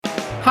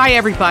Hi,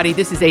 everybody.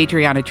 This is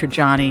Adriana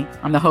Trajani.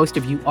 I'm the host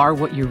of You Are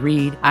What You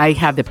Read. I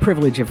have the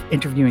privilege of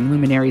interviewing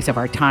luminaries of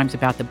our times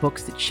about the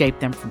books that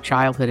shaped them from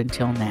childhood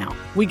until now.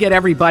 We get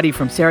everybody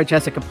from Sarah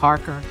Jessica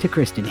Parker to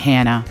Kristen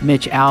Hanna,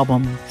 Mitch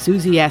Albom,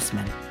 Susie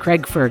Essman,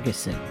 Craig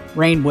Ferguson,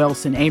 Rainn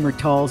Wilson, Amor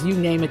Tolls, you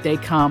name it, they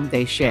come,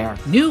 they share.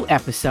 New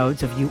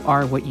episodes of You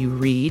Are What You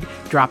Read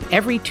drop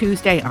every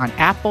Tuesday on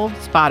Apple,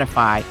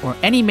 Spotify, or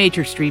any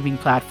major streaming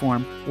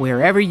platform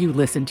wherever you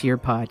listen to your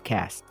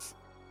podcasts.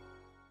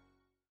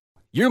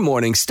 Your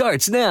morning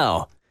starts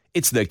now.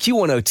 It's the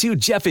Q102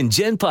 Jeff and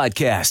Jen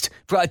podcast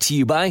brought to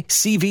you by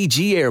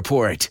CVG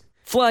Airport.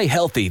 Fly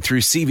healthy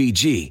through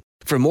CVG.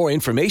 For more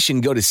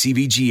information, go to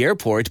CVG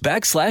Airport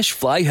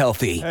 /fly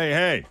healthy.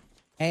 Hey.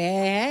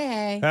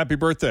 Hey. Happy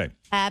birthday.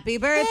 Happy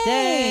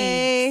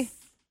birthday. Thanks.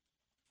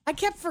 I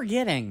kept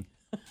forgetting.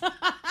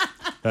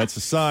 That's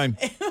a sign.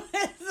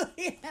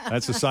 Yeah.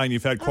 That's a sign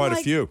you've had quite a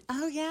few.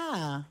 Oh,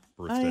 yeah.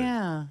 Birthday. Oh,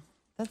 yeah.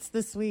 That's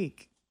this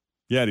week.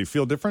 Yeah, do you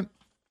feel different?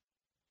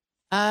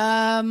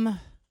 I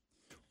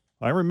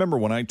remember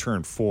when I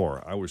turned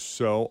 4, I was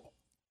so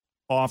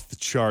off the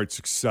charts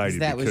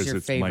excited That was because your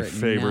it's my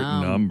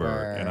favorite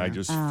number. And I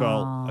just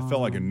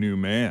felt like a new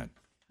man.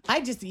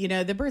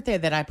 The birthday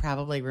that I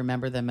probably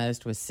remember the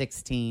most was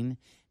 16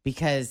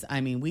 because,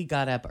 we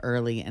got up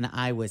early and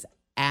I was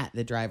at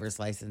the driver's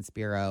license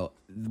bureau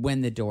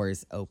when the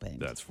doors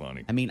opened. That's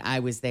funny. I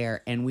was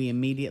there and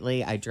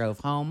I drove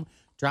home,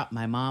 dropped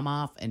my mom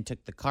off, and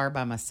took the car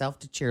by myself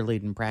to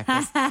cheerleading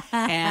practice.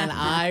 And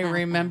I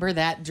remember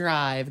that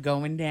drive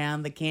going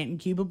down the Canton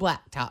Cuba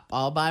Blacktop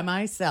all by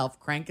myself,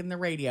 cranking the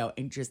radio,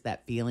 and just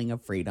that feeling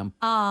of freedom.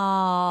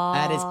 Aww.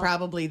 That is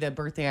probably the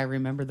birthday I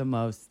remember the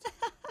most.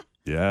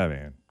 Yeah,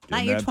 man. Not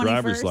Getting your that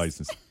driver's 21st?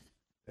 license.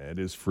 That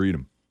is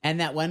freedom.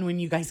 And that one when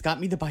you guys got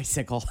me the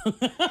bicycle.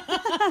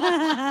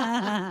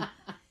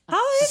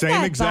 How is Same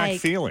that exact bike?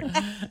 feeling.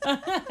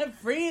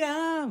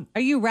 Freedom.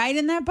 Are you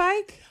riding that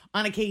bike?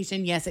 On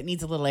occasion, yes, it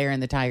needs a little air in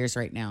the tires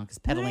right now because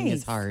pedaling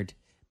is Nice. hard.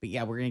 But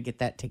yeah, we're going to get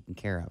that taken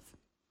care of.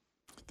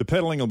 The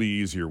pedaling will be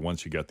easier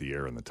once you get the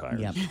air in the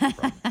tires. Yep.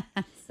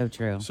 So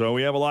true. So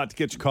we have a lot to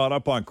get you caught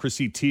up on.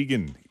 Chrissy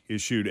Teigen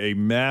issued a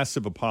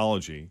massive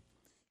apology.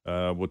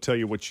 We'll tell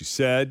you what she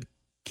said.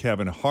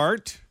 Kevin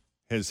Hart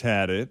has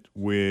had it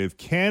with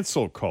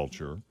cancel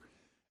culture.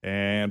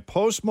 And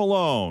Post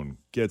Malone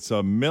gets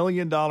 $1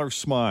 million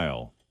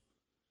smile.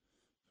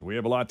 We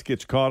have a lot to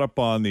get you caught up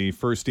on. The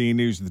first E!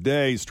 News of the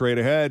day straight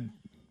ahead.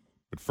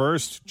 But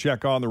first,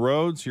 check on the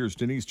roads. Here's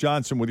Denise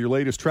Johnson with your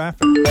latest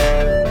traffic.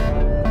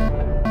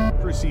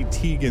 Chrissy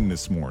Teigen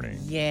this morning.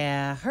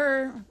 Yeah,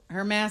 her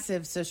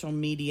massive social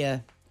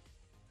media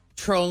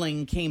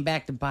trolling came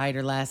back to bite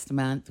her last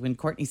month when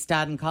Courtney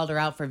Stodden called her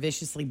out for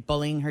viciously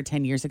bullying her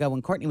 10 years ago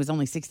when Courtney was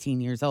only 16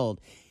 years old.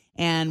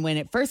 And when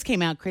it first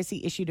came out,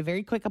 Chrissy issued a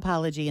very quick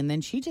apology, and then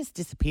she just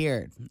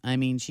disappeared.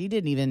 She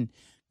didn't even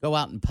go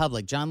out in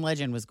public. John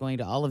Legend was going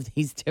to all of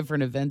these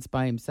different events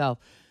by himself.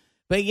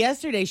 But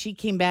yesterday, she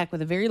came back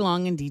with a very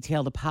long and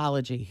detailed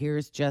apology.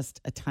 Here's just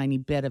a tiny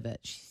bit of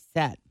it. She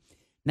said,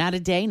 "Not a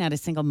day, not a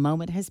single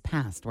moment has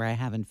passed where I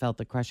haven't felt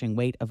the crushing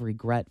weight of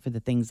regret for the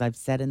things I've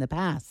said in the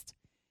past."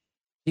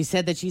 She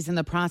said that she's in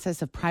the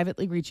process of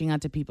privately reaching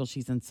out to people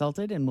she's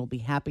insulted and will be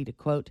happy to,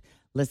 quote,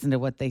 listen to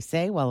what they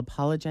say while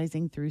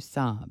apologizing through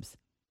sobs.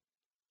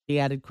 She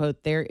added,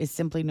 quote, "There is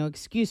simply no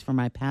excuse for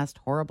my past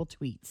horrible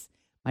tweets.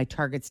 My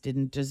targets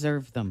didn't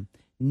deserve them.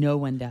 No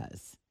one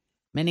does.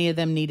 Many of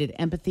them needed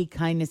empathy,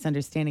 kindness,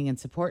 understanding, and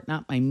support,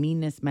 not my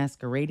meanness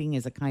masquerading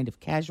as a kind of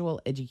casual,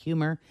 edgy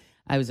humor.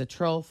 I was a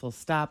troll, full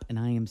stop, and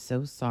I am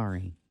so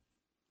sorry."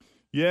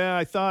 Yeah,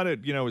 I thought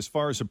it, as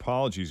far as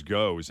apologies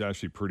go, is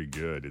actually pretty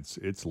good.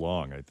 It's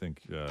long. I think,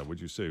 what'd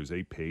you say? It was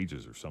 8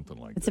 pages or something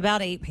like It's that.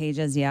 about 8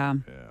 pages, yeah.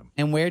 Yeah.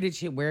 And where did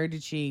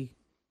she?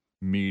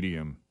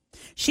 Medium.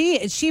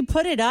 She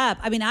put it up.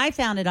 I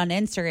found it on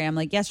Instagram.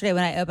 Like yesterday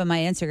when I opened my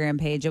Instagram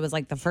page, it was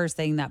like the first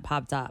thing that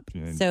popped up.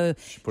 And So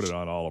she put it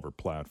on all of her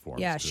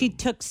platforms. yeah, too. she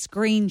took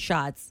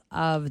screenshots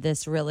of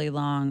this really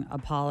long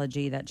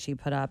apology that she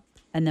put up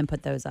and then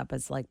put those up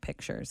as like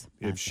pictures.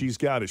 If she's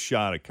got a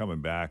shot at coming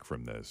back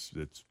from this,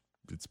 it's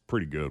a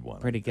pretty good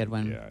one. Pretty good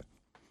one. Yeah.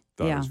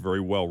 Thought it Yeah. was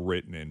very well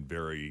written and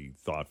very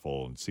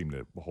thoughtful and seemed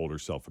to hold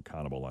herself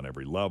accountable on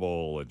every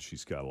level. And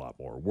she's got a lot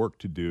more work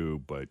to do,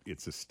 but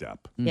it's a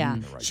step. Yeah.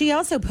 in the right She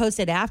direction. also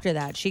posted after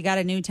that. She got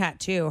a new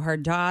tattoo. Her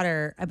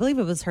daughter, I believe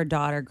it was her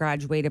daughter,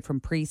 graduated from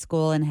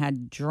preschool and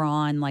had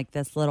drawn like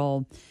this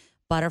little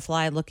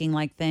butterfly looking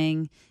like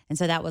thing. And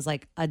so that was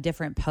like a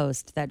different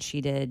post that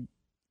she did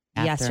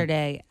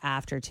yesterday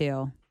after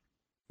too.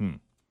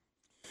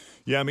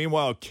 Yeah,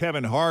 meanwhile,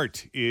 Kevin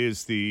Hart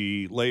is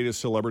the latest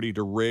celebrity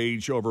to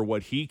rage over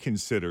what he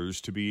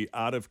considers to be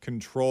out of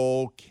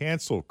control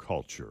cancel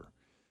culture.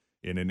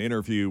 In an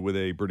interview with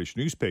a British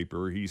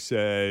newspaper, he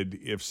said,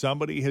 if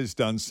somebody has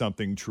done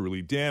something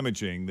truly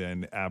damaging,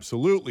 then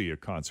absolutely a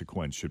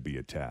consequence should be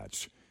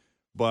attached.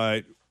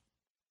 But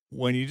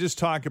when you just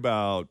talk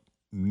about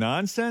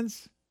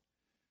nonsense,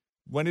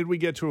 when did we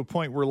get to a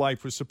point where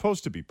life was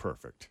supposed to be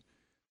perfect?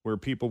 where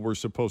people were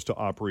supposed to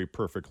operate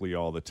perfectly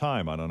all the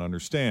time. I don't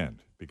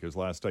understand, because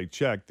last I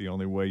checked, the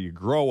only way you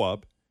grow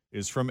up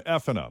is from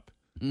effing up.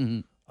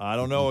 Mhm. I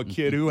don't know a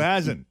kid who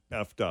hasn't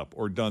effed up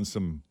or done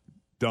some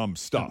dumb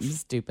stuff.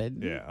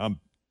 Stupid. Yeah, I'm,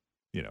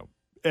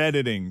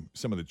 editing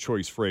some of the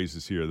choice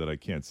phrases here that I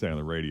can't say on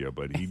the radio,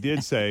 but he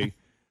did say,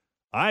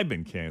 I've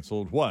been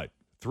canceled,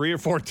 3 or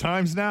 4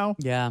 times now?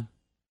 Yeah.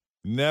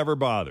 Never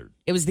bothered.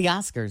 It was the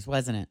Oscars,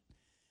 wasn't it?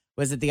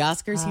 Was it the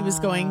Oscars he was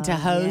going to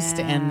host?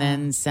 yeah. And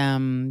then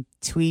some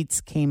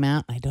tweets came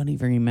out. I don't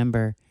even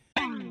remember.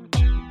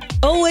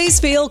 Always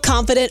feel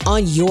confident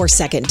on your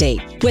second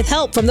date. With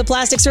help from the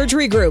Plastic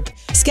Surgery Group.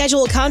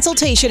 Schedule a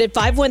consultation at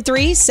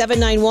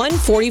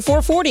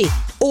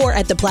 513-791-4440 or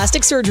at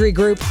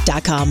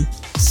theplasticsurgerygroup.com.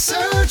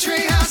 Surgery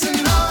has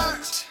an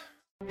art.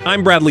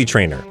 I'm Bradley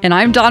Trainer. And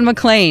I'm Don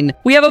McClain.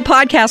 We have a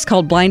podcast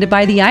called Blinded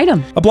by the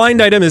Item. A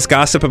blind item is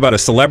gossip about a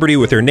celebrity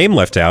with their name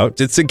left out.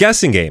 It's a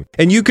guessing game,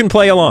 and you can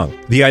play along.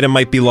 The item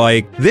might be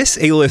like, this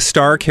A-list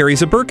star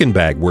carries a Birkin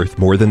bag worth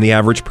more than the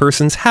average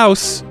person's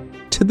house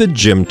to the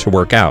gym to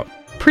work out.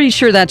 Pretty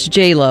sure that's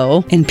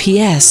J-Lo. And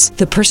P.S.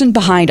 the person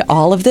behind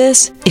all of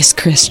this is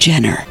Kris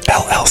Jenner,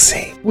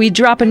 LLC. We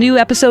drop a new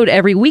episode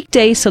every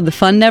weekday so the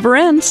fun never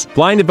ends.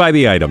 Blinded by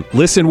the Item.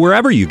 Listen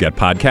wherever you get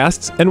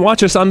podcasts and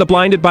watch us on the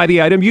Blinded by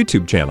the Item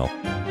YouTube channel.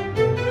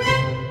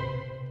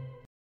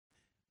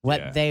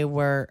 What they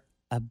were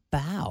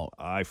about.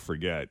 I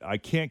forget. I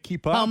can't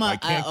keep up. I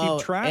can't keep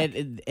track.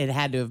 It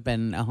had to have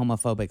been a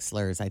homophobic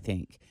slurs, I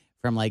think,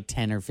 from like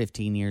 10 or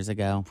 15 years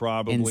ago.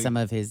 Probably. In some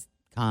of his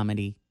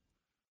comedy.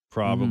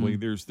 Probably.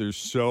 There's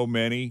so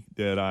many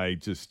that I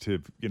just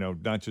have,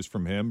 not just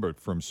from him, but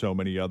from so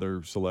many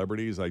other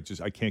celebrities. I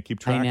can't keep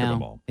track of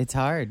them all. It's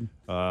hard.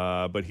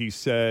 But he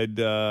said,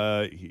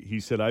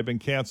 I've been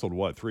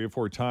canceled, 3 or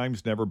 4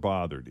 times, never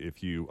bothered.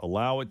 If you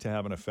allow it to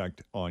have an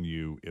effect on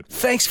you, it will.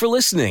 Thanks for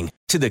listening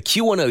to the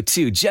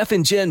Q102 Jeff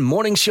and Jen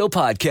Morning Show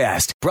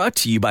podcast, brought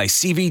to you by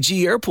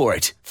CVG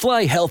Airport.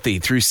 Fly healthy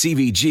through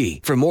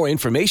CVG. For more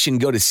information,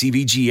 go to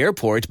CVG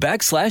Airport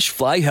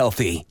 /fly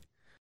healthy.